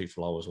a lot of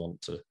people always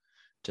want to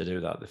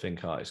do that. They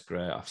think, "Oh, it's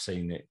great. I've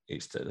seen it.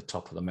 It's at the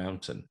top of the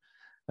mountain."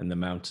 And the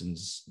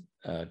mountain's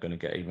going to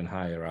get even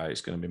higher, right?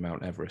 It's going to be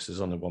Mount Everest.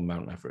 There's only one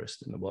Mount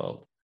Everest in the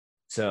world.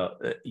 So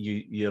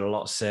you're a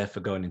lot safer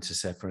going into,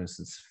 say, for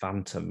instance,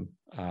 Phantom,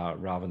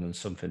 rather than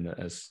something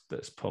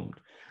that's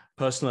pumped.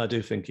 Personally, I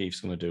do think ETH's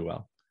going to do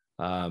well.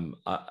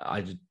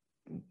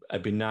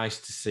 It'd be nice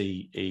to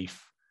see ETH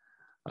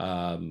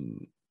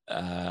happen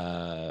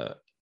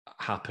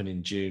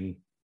in June.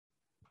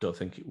 Don't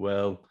think it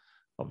will.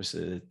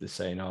 Obviously, they're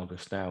saying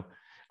August now.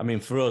 I mean,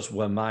 for us,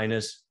 we're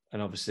miners.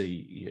 And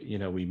obviously,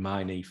 we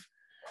mine ETH.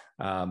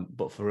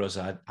 But for us,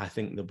 I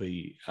think there'll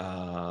be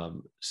a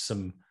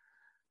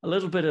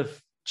little bit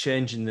of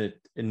change in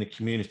the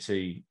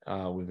community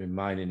within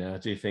mining. And I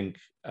do think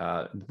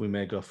we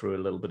may go through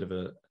a little bit of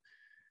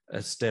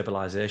a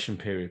stabilization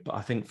period. But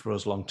I think for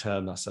us long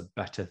term, that's a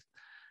better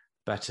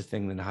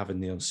thing than having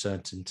the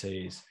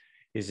uncertainties.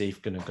 Is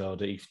ETH going to go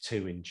to ETH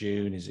 2 in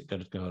June? Is it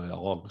going to go in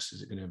August?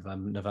 Is it going to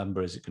be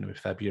November? Is it going to be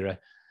February?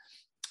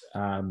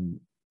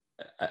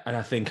 And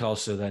I think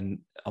also then,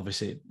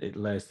 obviously, it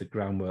lays the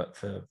groundwork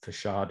for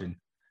sharding,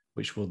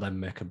 which will then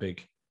make a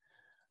big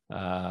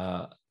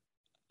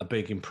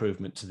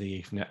improvement to the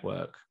ETH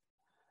network.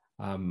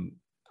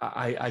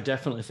 I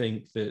definitely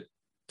think that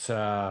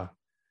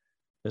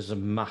there's a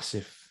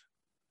massive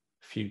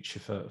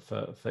future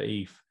for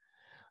ETH.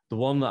 The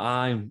one that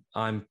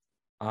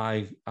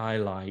I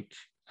like,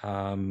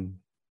 and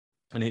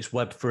it's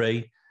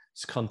Web3.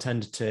 It's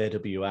contender to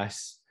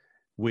AWS.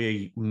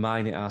 We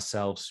mine it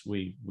ourselves.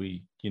 We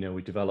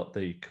develop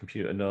the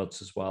computer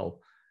nodes as well.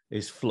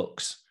 Is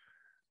Flux.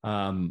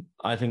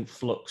 I think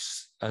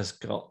Flux has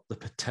got the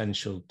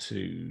potential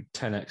to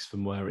 10x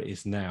from where it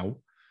is now.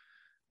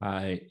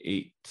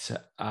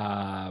 To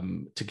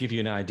give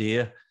you an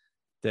idea,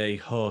 they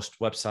host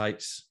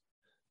websites,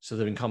 so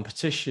they're in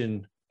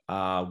competition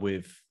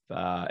with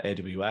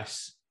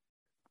AWS,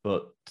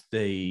 but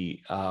their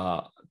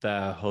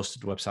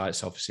hosted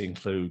websites obviously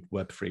include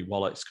Web3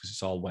 wallets because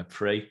it's all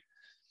Web3.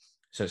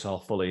 So it's all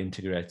fully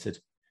integrated,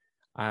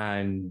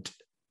 and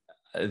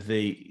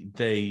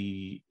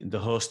the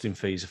hosting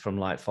fees are from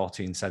like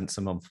 14 cents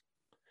a month.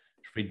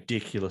 It's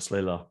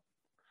ridiculously low.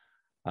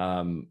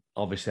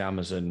 Obviously,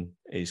 Amazon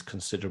is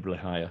considerably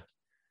higher,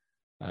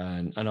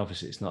 and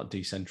obviously it's not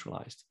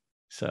decentralized.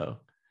 So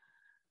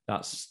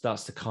that's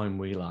the coin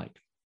we like.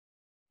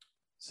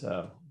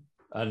 So,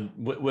 and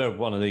we're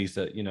one of these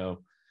that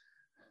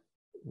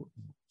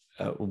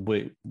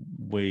we're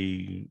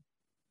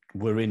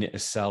in it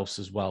ourselves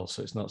as well.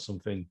 So it's not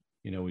something,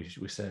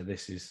 we say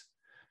this is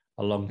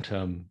a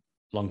long-term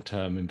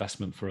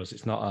investment for us.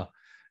 It's not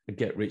a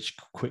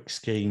get-rich-quick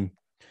scheme.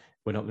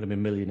 We're not going to be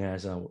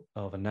millionaires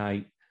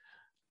overnight.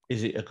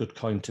 Is it a good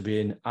coin to be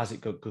in? Has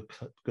it got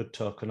good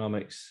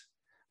tokenomics?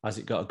 Has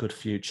it got a good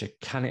future?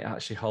 Can it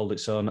actually hold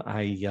its own?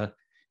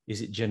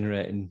 Is it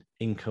generating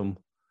income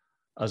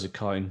as a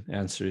coin? The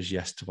answer is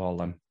yes to all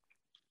them.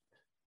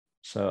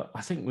 So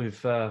I think we've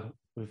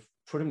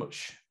pretty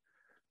much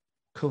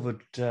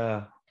covered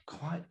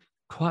quite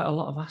a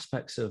lot of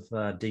aspects of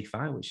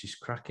DeFi, which is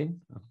cracking.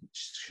 It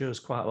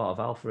shows quite a lot of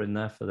alpha in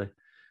there for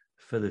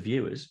the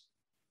viewers.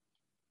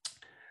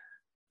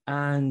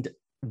 And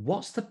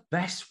what's the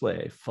best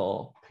way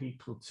for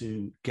people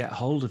to get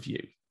hold of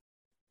you?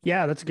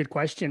 Yeah, that's a good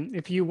question.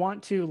 If you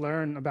want to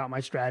learn about my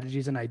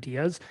strategies and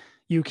ideas,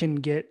 you can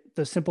get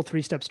the simple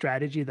 3-step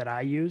strategy that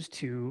I use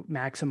to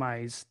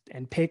maximize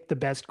and pick the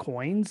best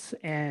coins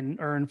and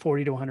earn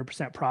 40 to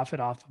 100% profit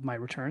off of my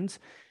returns.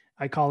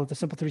 I call it the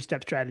simple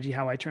 3-step strategy,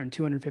 how I turn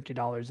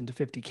 $250 into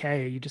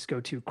 50K. You just go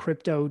to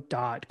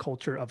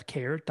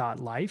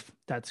crypto.cultureofcare.life.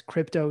 That's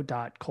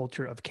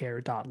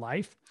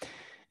crypto.cultureofcare.life.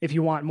 If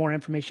you want more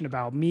information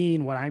about me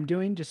and what I'm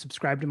doing, just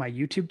subscribe to my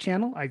YouTube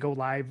channel. I go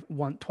live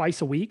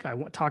twice a week. I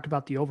talk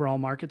about the overall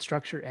market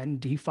structure and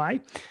DeFi.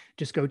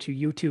 Just go to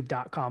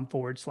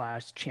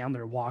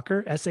youtube.com/Chandler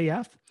Walker,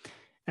 SAF.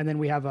 And then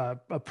we have a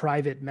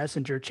private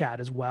messenger chat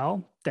as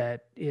well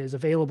that is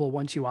available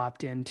once you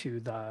opt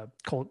into the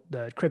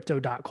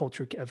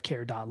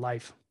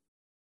crypto.cultureofcare.life.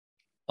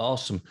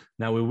 Awesome.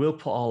 Now we will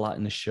put all that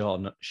in the show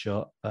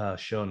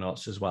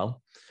notes as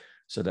well,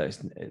 so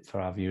that for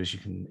our viewers, you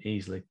can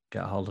easily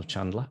get a hold of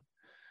Chandler.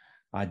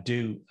 I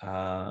do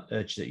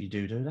urge that you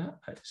do that.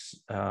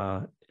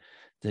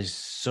 There's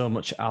so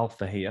much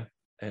alpha here.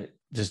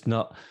 There's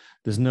no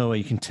way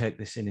you can take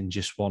this in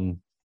just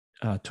one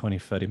 20,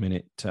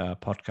 30-minute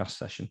podcast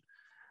session.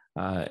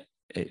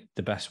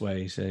 The best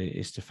way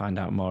is to find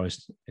out more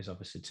is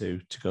obviously to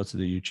go to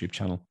the YouTube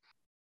channel.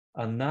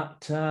 And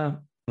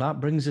that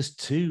brings us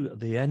to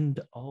the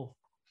end of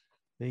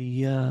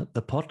the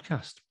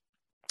podcast.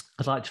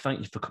 I'd like to thank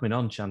you for coming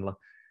on, Chandler.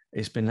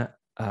 It's been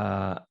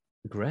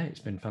great. It's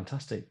been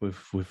fantastic.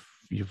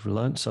 You've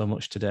learned so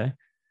much today,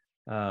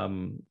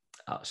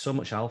 so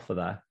much alpha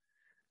there,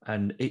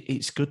 and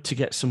it's good to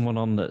get someone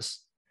on that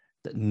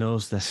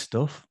knows their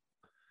stuff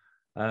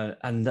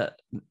and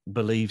that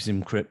believes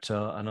in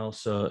crypto, and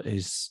also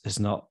is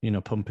not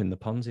pumping the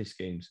Ponzi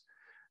schemes,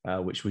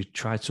 which we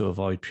try to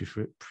avoid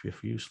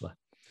profusely.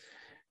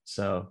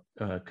 So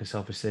because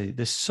obviously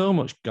there's so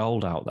much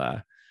gold out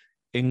there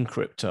in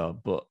crypto,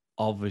 but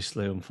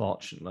obviously,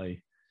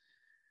 unfortunately,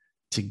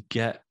 to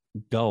get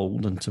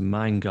gold and to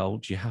mine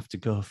gold, you have to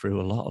go through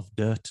a lot of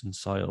dirt and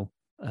soil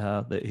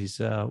that is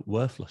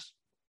worthless.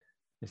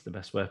 It's the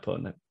best way of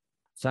putting it.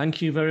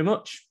 Thank you very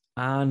much.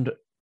 And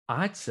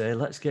I'd say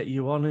let's get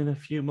you on in a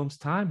few months'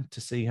 time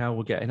to see how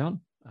we're getting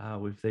on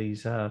with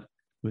these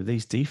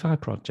DeFi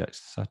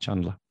projects,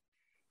 Chandler.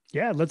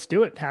 Yeah, let's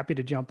do it. Happy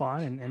to jump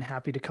on and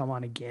happy to come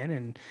on again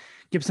and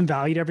give some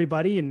value to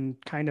everybody and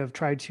kind of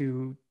try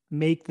to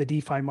make the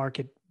DeFi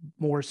market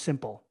more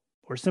simple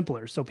or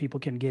simpler so people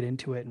can get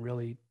into it and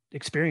really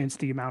experience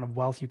the amount of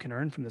wealth you can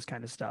earn from this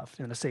kind of stuff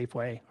in a safe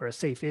way, or a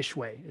safe-ish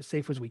way, as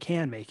safe as we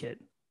can make it.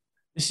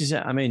 This is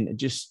it. I mean,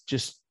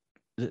 just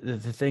the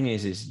thing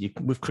is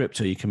with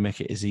crypto, you can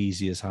make it as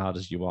easy as hard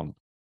as you want.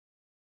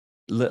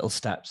 Little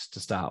steps to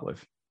start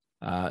with.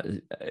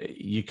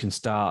 You can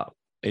start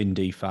in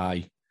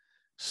DeFi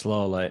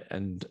slowly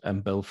and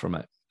build from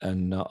it.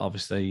 And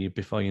obviously,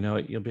 before you know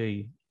it,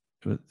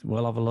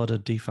 we'll have a lot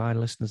of DeFi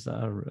listeners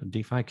that are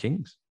DeFi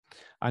kings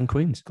and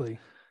queens.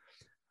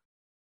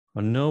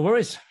 Well, no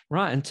worries.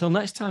 Right. Until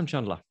next time,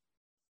 Chandler.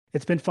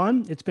 It's been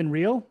fun. It's been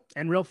real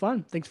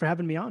fun. Thanks for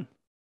having me on.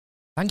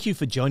 Thank you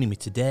for joining me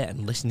today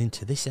and listening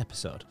to this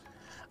episode.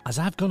 As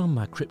I've gone on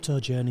my crypto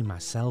journey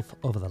myself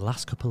over the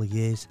last couple of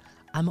years,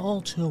 I'm all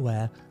too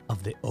aware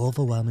of the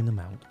overwhelming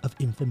amount of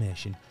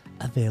information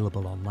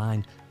available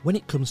online when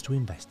it comes to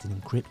investing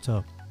in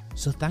crypto.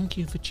 So thank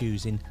you for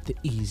choosing the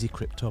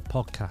EEEZICrypto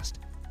Podcast.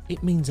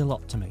 It means a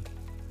lot to me.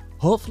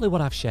 Hopefully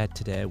what I've shared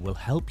today will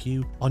help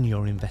you on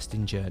your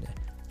investing journey,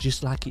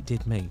 just like it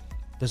did me.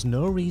 There's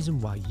no reason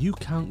why you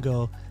can't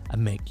go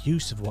and make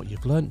use of what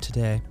you've learned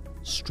today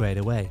straight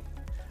away.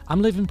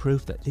 I'm living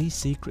proof that these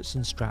secrets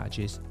and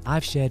strategies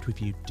I've shared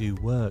with you do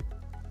work.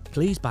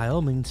 Please by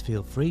all means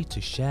feel free to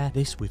share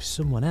this with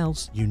someone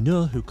else you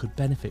know who could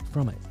benefit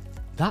from it.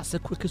 That's the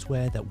quickest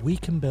way that we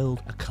can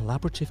build a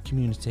collaborative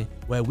community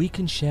where we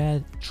can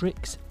share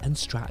tricks and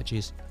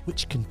strategies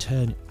which can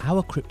turn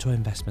our crypto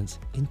investments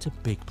into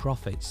big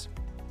profits.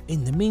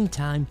 In the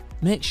meantime,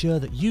 make sure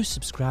that you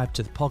subscribe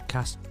to the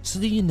podcast so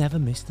that you never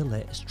miss the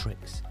latest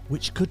tricks,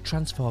 which could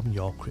transform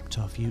your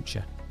crypto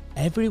future.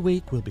 Every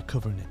week we'll be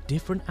covering a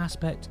different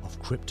aspect of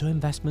crypto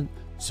investment,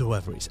 so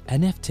whether it's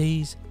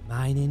NFTs,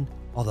 mining,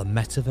 or the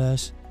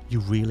metaverse, you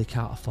really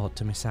can't afford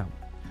to miss out.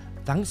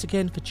 Thanks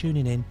again for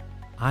tuning in.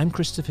 I'm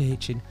Christopher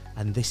Hitchin,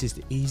 and this is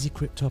the Easy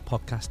Crypto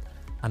Podcast,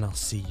 and I'll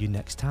see you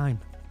next time.